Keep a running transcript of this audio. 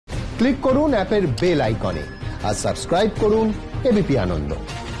Click করুন অ্যাপের bell আইকনে আর সাবস্ক্রাইব করুন এবিপি আনন্দ।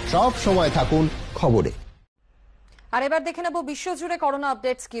 সব সময় থাকুন খবরে। আর এবার দেখে নেব বিশ্বজুড়ে করোনা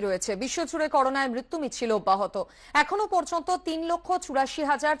আপডেটস কি রয়েছে। বিশ্বজুড়ে করোনায় মৃত্যু মিছিল অব্যাহত। এখনো পর্যন্ত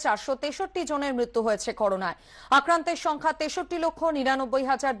 3,84,463 জনের মৃত্যু হয়েছে করোনায়। আক্রান্তের সংখ্যা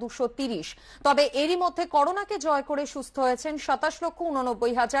 63,99,230। তবে এরই মধ্যে করোনাকে জয় করে সুস্থ হয়েছেন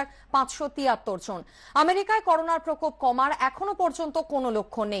 27,89,573 জন। আমেরিকায় করোনার প্রকোপ কমার এখনো পর্যন্ত কোনো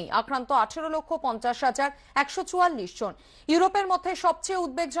লক্ষণ নেই। আক্রান্ত 18,50,144 জন। ইউরোপের মধ্যে সবচেয়ে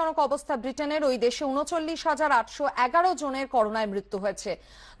উদ্বেগজনক অবস্থা ব্রিটেনের। ওই দেশে 39,811 জনের করোনায় মৃত্যু হয়েছে।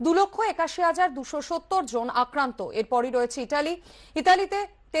 2,81,270 জন আক্রান্ত। এরপরই রয়েছে ইতালি। ইতালিতে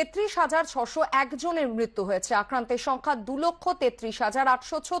 33,601 জনের মৃত্যু হয়েছে। আক্রান্তের সংখ্যা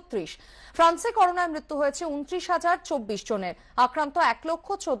 2,33,836। ফ্রান্সে করোনায় মৃত্যু হয়েছে 29,024 জনের। আক্রান্ত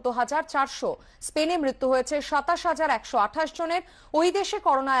 1,14,400। স্পেনে মৃত্যু হয়েছে 27,128 জনের। ওই দেশে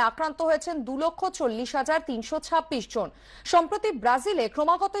করোনায় আক্রান্ত হয়েছেন 2,40,326 জন। সম্প্রতি ব্রাজিলে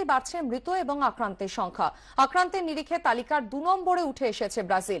ক্রমাগতই বাড়ছে মৃত এবং আক্রান্তের সংখ্যা। আক্রান্তের নিরিখে তালিকার 2 নম্বরে উঠে এসেছে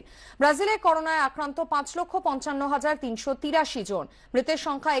ব্রাজিল। ব্রাজিলে করোনায় আক্রান্ত 5,55,383 জন। মৃতের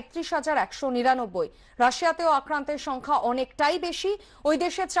সংখ্যা 31,199। রাশিয়াতেও আক্রান্তের সংখ্যা অনেকটাই বেশি। ওই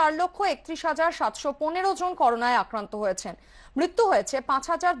দেশে 4,31,715 জন করোনায় আক্রান্ত হয়েছেন। মৃত্যু হয়েছে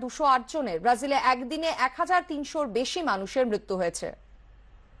 5,208 জনের। ব্রাজিলে একদিনে 1,300-র বেশি মানুষের মৃত্যু হয়েছে।